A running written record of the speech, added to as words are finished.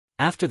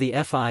After the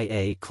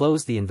FIA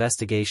closed the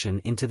investigation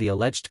into the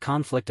alleged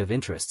conflict of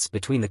interests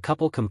between the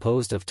couple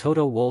composed of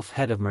Toto Wolff,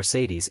 head of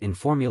Mercedes in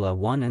Formula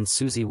One, and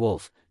Susie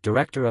Wolff,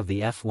 director of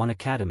the F1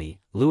 Academy,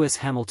 Lewis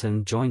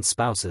Hamilton joined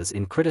spouses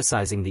in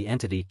criticizing the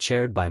entity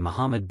chaired by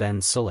Mohammed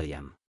Ben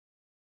Sulayem.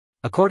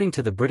 According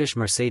to the British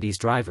Mercedes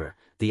driver,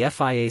 the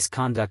FIA's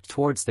conduct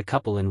towards the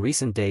couple in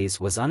recent days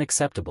was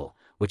unacceptable,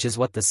 which is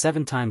what the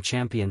seven-time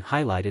champion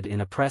highlighted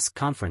in a press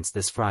conference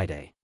this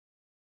Friday.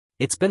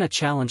 "It's been a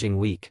challenging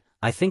week.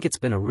 I think it's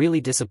been a really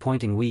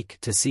disappointing week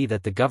to see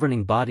that the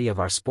governing body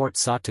of our sport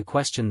sought to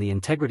question the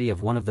integrity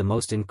of one of the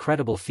most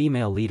incredible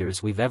female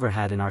leaders we've ever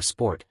had in our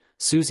sport,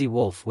 Susie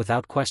Wolff,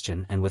 without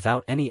question and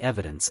without any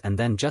evidence, and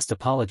then just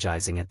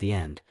apologizing at the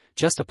end.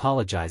 Just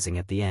apologizing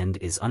at the end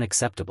is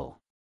unacceptable.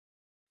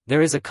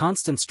 There is a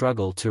constant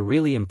struggle to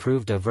really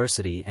improve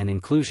diversity and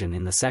inclusion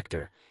in the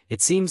sector.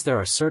 It seems there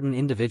are certain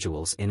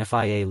individuals in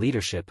FIA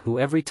leadership who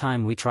every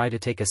time we try to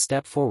take a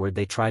step forward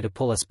they try to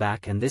pull us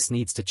back, and this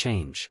needs to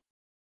change."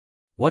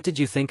 What did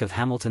you think of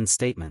Hamilton's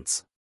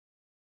statements?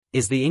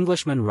 Is the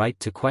Englishman right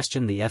to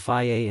question the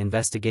FIA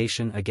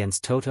investigation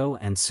against Toto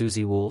and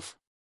Susie Wolff?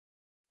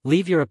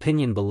 Leave your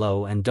opinion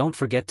below and don't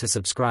forget to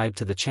subscribe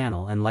to the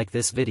channel and like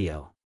this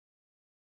video.